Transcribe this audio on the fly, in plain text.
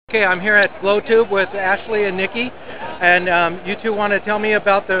Okay, I'm here at Glo-Toob with Ashley and Nikki, and you two want to tell me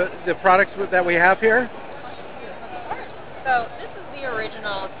about the products that we have here? So this is the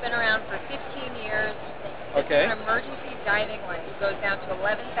original. It's been around for 15 years. Okay. It's an emergency diving light. It goes down to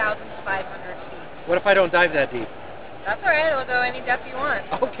 11,500 feet. What if I don't dive that deep? That's all right. It'll go any depth you want.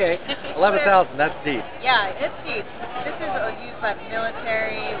 Okay, 11,000. That's deep. Yeah, it's deep. This is used by the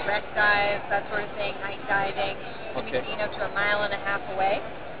military, wreck dives, that sort of thing, night diving. It can be seen up to 1.5 miles away.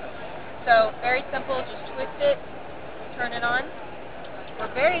 So very simple. Just twist it, turn it on.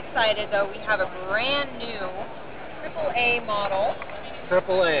 We're very excited though. We have a brand new AAA model.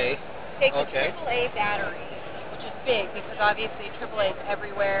 AAA. Takes a AAA battery, which is big because obviously AAA is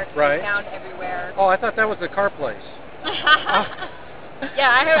everywhere. Right. It's found everywhere. Oh, I thought that was a car place. Yeah,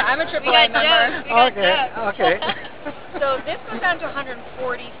 I'm a AAA member. Okay. So this goes down to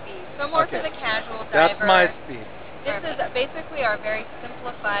 140 feet. So more for the casual diver. That's my speed. This is basically our very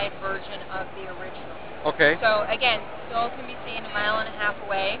simplified version of the original. Okay. So again, still can be seen 1.5 miles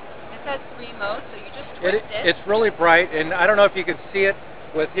away. This has 3 modes, so you just twist it. It's really bright, and I don't know if you can see it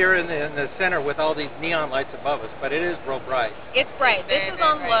with here in the center with all these neon lights above us, but it is real bright. It's bright. This is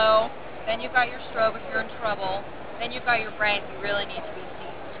on low. Then you've got your strobe if you're in trouble. Then you've got your bright if you really need to be seen.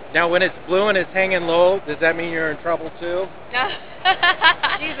 Now, when it's blue and it's hanging low, does that mean you're in trouble too? No.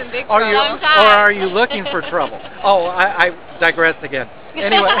 She's in big trouble. Or are you looking for trouble? Oh, I digress again.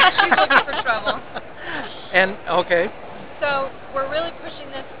 Anyway. She's looking for trouble. And, okay. So, we're really pushing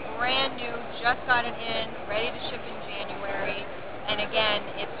this brand new, just got it in, ready to ship in January. And again,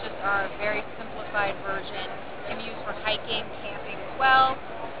 it's just our very simplified version. It can be used for hiking, camping as well.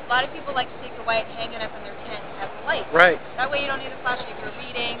 A lot of people like to take the light hanging up in their tent as a light. Right. That way you don't need a flashlight. If you're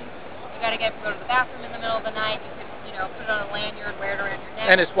reading, you got to go to the bathroom in the middle of the night. You can, put it on a lanyard, wear it around your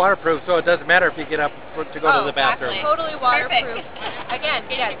neck. And it's waterproof, so it doesn't matter if you get up to go to the bathroom. Totally waterproof. Again,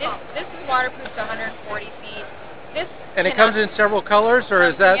 yeah, this is waterproof to 140 feet. And it comes in several colors, or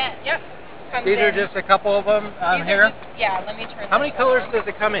is that? Yep. These are just a couple of them here? Yeah, let me turn. How many colors does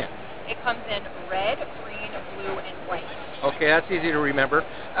it come in? It comes in red, green, blue, and white. Okay, that's easy to remember.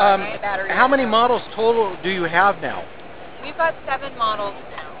 How many models total do you have now? We've got 7 models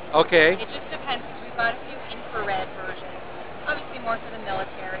now. Okay. It just depends. We've got a few infrared versions. Obviously more for the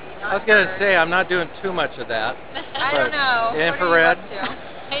military. I was going to say, I'm not doing too much of that. I don't know. Infrared? What are you up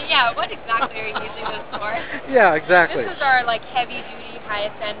to? Yeah, what exactly are you using this for? Yeah, exactly. This is our heavy-duty,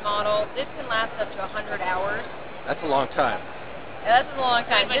 highest-end model. This can last up to 100 hours. That's a long time. That's a long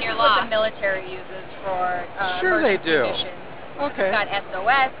time. This is what the military uses for emergency missions. Okay. It's got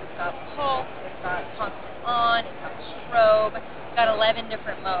SOS, it's got pulse, it's got constant on, it's got strobe. It's got 11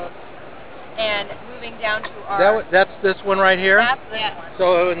 different modes. And moving down to our... That's this one right here? That's this one.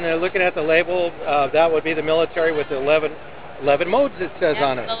 So when they're looking at the label, that would be the military with the 11 modes it says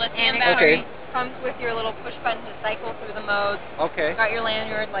on it. The lithium battery comes with your little push button to cycle through the modes. Okay. Got your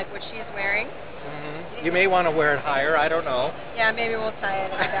lanyard like what she's wearing. You may want to wear it higher, I don't know. Yeah, maybe we'll tie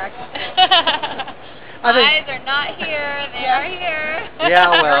it in the back. Eyes are not here, they are here.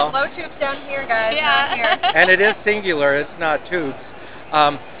 Yeah, well. Glo-Toob's down here, guys, not here. And it is singular, it's not tubes.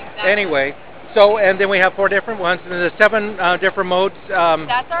 Anyway, so, and then we have 4 different ones, and the 7 different modes.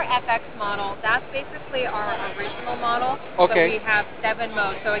 That's our FX model. That's basically our original model. Okay. So we have 7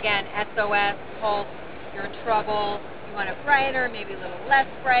 modes. So again, SOS, pulse, you're in trouble, you want it brighter, maybe a little less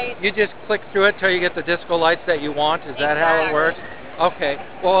bright. You just click through it till you get the disco lights that you want. Is that how it works? Okay.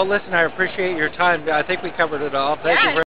 Well, listen, I appreciate your time. I think we covered it all. Thank you very much.